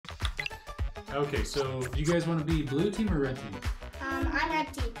Okay, so do you guys want to be blue team or red team? I'm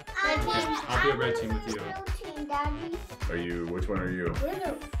red team. I'll be a red team with you. Blue team, Daddy. Are you? Which one are you?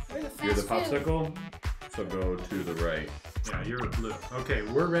 We're the fast You're the food. popsicle. So go to the right. Yeah, you're blue. Okay,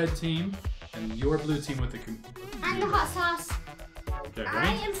 we're red team, and you're blue team with the. I'm the hot sauce. Okay, I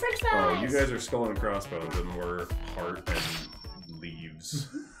ready? am French Oh, fries. you guys are skull and crossbones, and we're heart and leaves.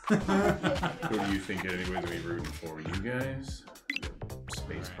 Who do you think anybody's gonna be rooting for? You guys?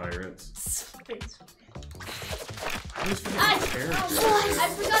 Space pirates. Space. I always forget the characters. I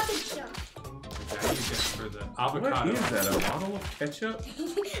forgot to jump. Okay, you get for the What avocado. is that? A bottle of ketchup?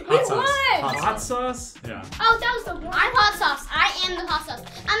 Hot sauce. Hot sauce? Yeah. Oh, that was the one. I'm hot sauce. I am the hot sauce.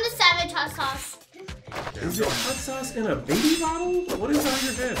 I'm the savage hot sauce. Is it hot sauce in a baby bottle? What is on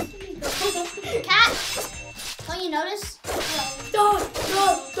your head? Cat, don't you notice? Dog.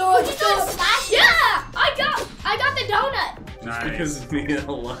 Did you do a slash? Yeah, I got the donut. Nice. Because me and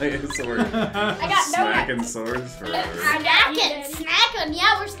Elias were I got smacking swords forever. Snacking.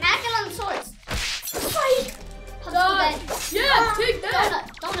 Yeah, we're snacking on the swords. Fight. Yeah, take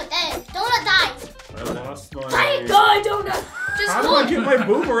that. Donut dead. Donut died. I lost my... Die, donut. Just How do pull I up. get my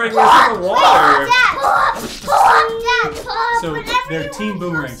boomerang into the water? Pull up, Dad. Pull up. So Whenever they're you team were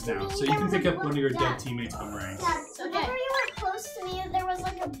boomerangs close to now, me, so you there can was pick like up a- one of your Dad. dead teammates' boomerangs. Dad, whenever you were close to me, there was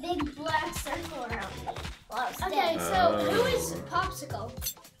like a big black circle around me. Well, I was Okay, dead. so who is popsicle?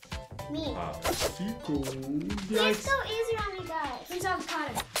 Me. Popsicle. Please go easy on me, guys. Who's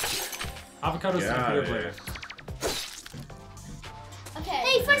avocado? Avocado's the computer player. Okay.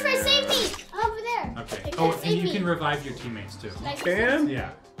 Hey, French fries, save me! Over there. Okay. Hey, Oh, guys, and you me. can revive your teammates too. Can?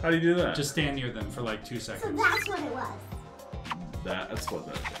 Yeah. How do you do that? Just stand near them for like 2 So seconds. that's what it was. That's what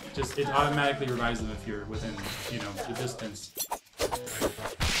that is. Just it automatically revives them if you're within, you know, the distance.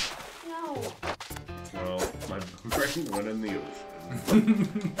 No. Well, my boomerang went in the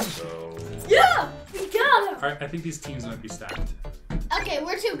ocean. So... Yeah, we got him. Alright, I think these teams might be stacked. Okay,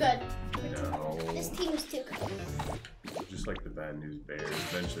 we're too good. No. This team is too good. Just like the Bad News Bears,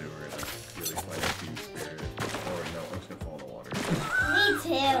 eventually we're gonna really find a team spirit. Oh no, I'm just gonna fall in the water. Me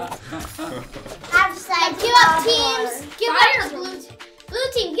too. I'm sad. Give up, teams. Give up the blue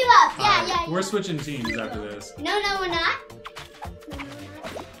team. Give up. Yeah. We're switching teams after this. No, we're not.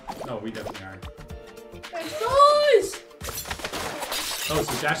 Oh, we definitely are. Guys. Oh,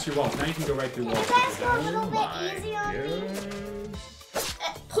 so dash your walls. Now you can go right through walls. You guys go a little Oh bit my easy on me. goodness.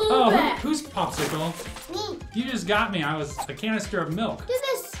 Pull Oh, back. who's popsicle? Me. You just got me. I was a canister of milk. Do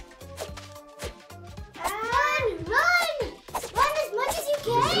this. Run as much as you This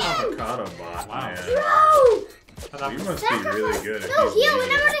is an can. avocado bot, Wow. man. No. You must be really good at No, these heal. games.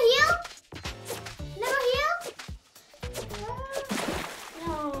 Remember to heal. Never heal.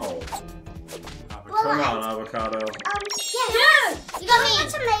 No. Oh, Well, come on, avocado. Yeah. You got me a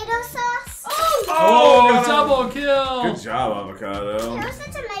tomato sauce. Oh, double kill! Good job, avocado. Here's the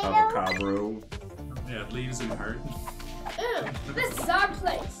tomato. Avocado. Yeah, leaves and heart. Ew, this is our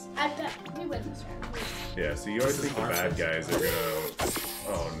place. I bet we win this round. Yeah, so you always think the bad guys are gonna...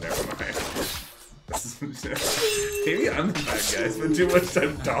 Oh, never mind. Maybe I'm the bad guy. I spend too much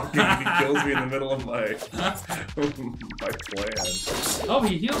time talking and he kills me in the middle of my my plan. Oh,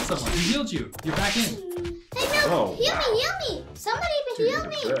 he healed someone. He healed you. You're back in. Hey, no. Oh, Heal wow. me. Somebody Dude, heal you're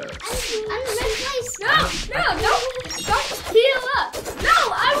me. the best. I'm in the right place. No, don't heal up. No,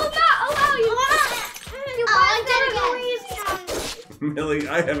 I will not allow you. Millie,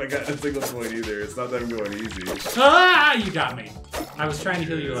 I haven't gotten a single point either. It's not that I'm going easy. Ah, you got me. I was trying to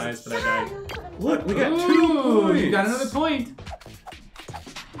heal you, Elias, but I died. Look, we got 2 Ooh, points. you got another point.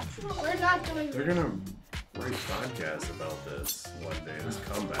 We're not doing They're gonna write podcasts about this one day. This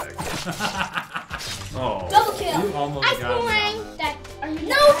comeback. Oh. double kill. You almost Ice got boomerang. me. That, are you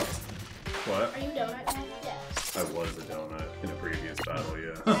No. donut? What? Are you donut? Yes. I was a donut in a previous battle,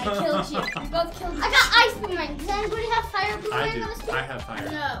 yeah. I killed you. We both killed you. I got ice boomerang. Does anybody have fire I boomerang do. on his team? I have fire.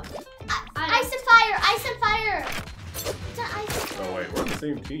 No. Ice and fire. Ice and fire. It's an ice. Oh wait, we're on the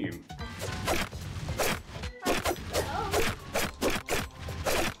same team.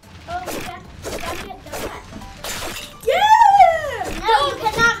 Yeah! No, you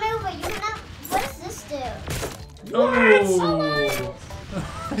cannot move it. You cannot. What does this do? Oh!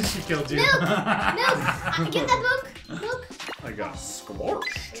 She killed you. Milk. Get that milk. Milk. I got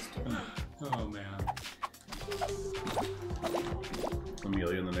squashed. Oh man.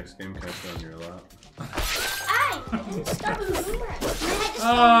 Amelia, in the next game, can I sit on your lap? Stop with the boomerang.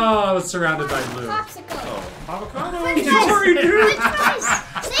 Oh, I was surrounded by blue. Popsicle. Oh, avocado! French Sorry, dude!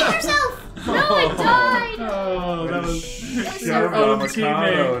 fries. Save yourself. No, I died! Oh, that was Shoved your own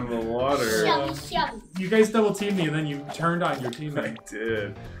avocado in teammate. the water. Shove. You guys double teamed me and then you turned on your I teammate.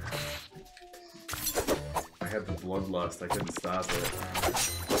 did. had the bloodlust. I couldn't stop it.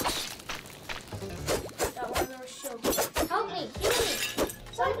 Help me, heal me.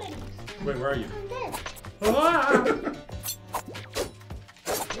 Somebody. Wait, where are you? I'm dead. Ah!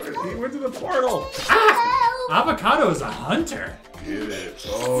 He went to the portal. Help. Avocado is a hunter. Get it.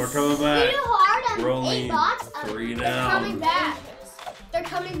 Oh, we're coming Too back. hard on We're only 8 bots. 3 They're coming down. back. They're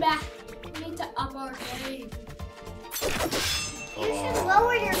coming back. We need to up our game. You should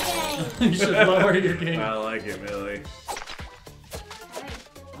lower your game. You should lower your game. I like it, Millie.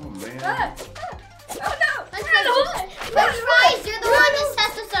 Oh, man. Oh no! Let's rise. You're the one that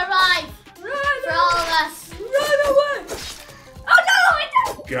has to survive Run! for all of us. Run away! Oh no! I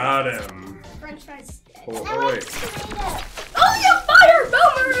don't! Got him. French fries. Oh, I oh, want wait. tomato. Oh, you're fired,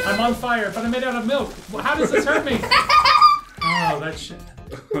 Boomerang! I'm on fire, but I'm made out of milk. Well, how does this hurt me? Oh, that shit.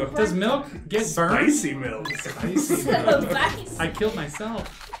 Does milk get burned? Spicy milk. Spicy So milk. nice. I killed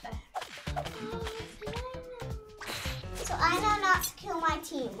myself. So I know not to kill my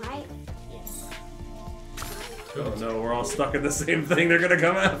team, right? Yes. Oh no, we're all stuck in the same thing. They're gonna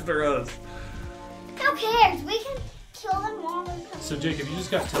come after us. Who cares? We can kill them while they're coming. So Jacob, you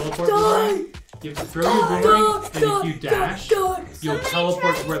just got teleport boomerang. You have to throw your boomerang, and if you dash, you'll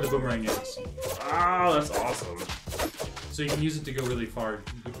teleport to where the boomerang is. Oh, that's awesome. So you can use it to go really far,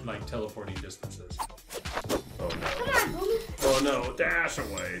 like teleporting distances. Oh no. Come on, Boomy. Oh no, dash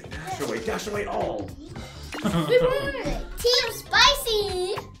away. Dash away, dash away all. Team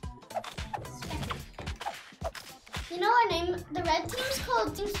Spicy. You know our name? The red team's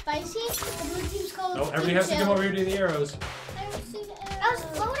called Team Spicy. The blue team's called Oh, everybody has to come over here to the arrows. I don't see the arrow. I was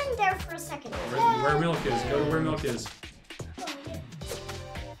floating there for a second. Where milk is. Go to where milk is.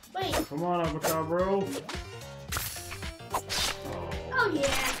 Wait. Come on, avocado, bro. Oh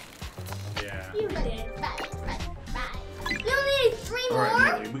yeah. Yeah. You did. Bye. You only need 3 All more?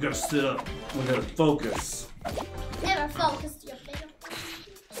 right, Millie, we gotta sit up. We gotta focus. Never focused your fatal.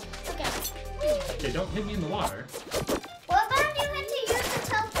 Okay. Okay, don't hit me in the water. What about if you had to use the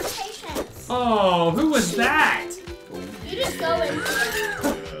teleportation? Oh, who was that? You just go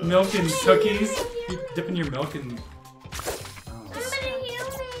in. Milk and cookies. You dipping your milk in. Somebody heal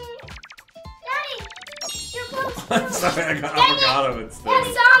me. Daddy, you're close. I'm sorry, I got avocado You instead.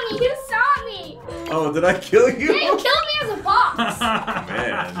 saw me. You saw me. Oh, did I kill you? Yeah, you killed me as a boss.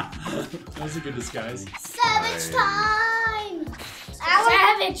 Man. That was a good disguise. Savage time.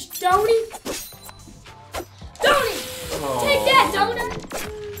 Savage, Donnie. Donnie, Oh. take that, Donut.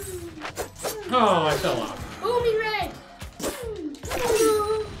 Oh, I fell off. Boomerang.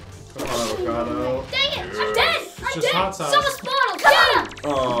 Come on, avocado. Dang it, I'm dead. I'm Just dead. hot sauce. Sauce bottle. Get him.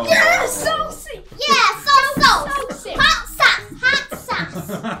 Oh. Yeah, saucy. Yeah, so. Saucy. Hot sauce. Hot sauce.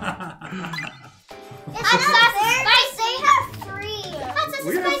 They have 3. Hot sauce We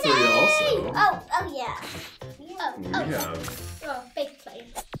is have spicy. 3 also. Oh yeah. We Oh. have. Oh, fake play.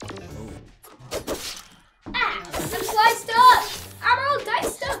 Ah. I'm sliced up. I'm all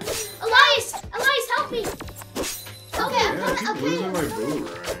diced up. Elias, help me. Okay, I'm Yeah, I coming. keep losing my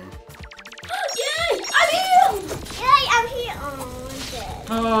boomerang. Yay, I'm healed. Yay, I'm here. Oh, I'm dead.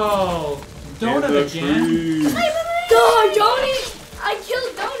 Oh, donut In the again. tree. Die, Donnie. I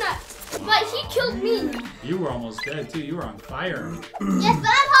killed Donut, but he killed me. You were almost dead too. You were on fire. Yes,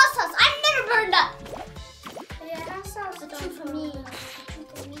 but I'm hot sauce. I'm never burned up. Yeah, hot sauce. The truth for me.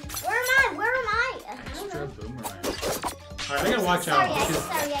 Where am I? Extra boomerang. Alright, I gotta watch Sorry, out because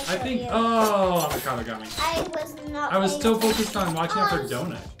sorry, I I killed think. you. Oh, avocado got me. I was not. I was paying still attention. focused on watching out for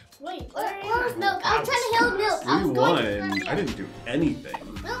donut. Wait, Where's milk? I'm trying to heal milk. I We was going to won. I didn't do anything.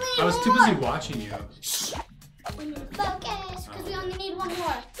 We only need I was one too busy more. watching you. Focus, because we only need 1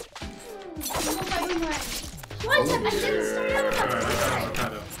 more. what? I didn't start out with Alright, I that.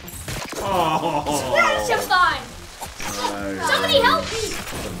 got avocado. Oh. That's fine. Nice. Somebody help me.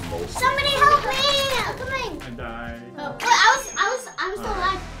 Somebody help me! I'm coming. I died. Oh, wait, I'm still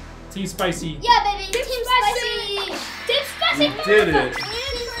alive. Team Spicy. Yeah, baby. Team Team Spicy. Team Spicy. You did it.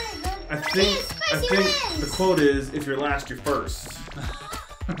 I Team think Spicy the wins. quote is, if you're last, you're first.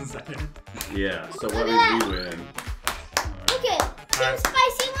 Is that it? Yeah, so Look what at did you win? Okay. Team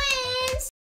Spicy wins.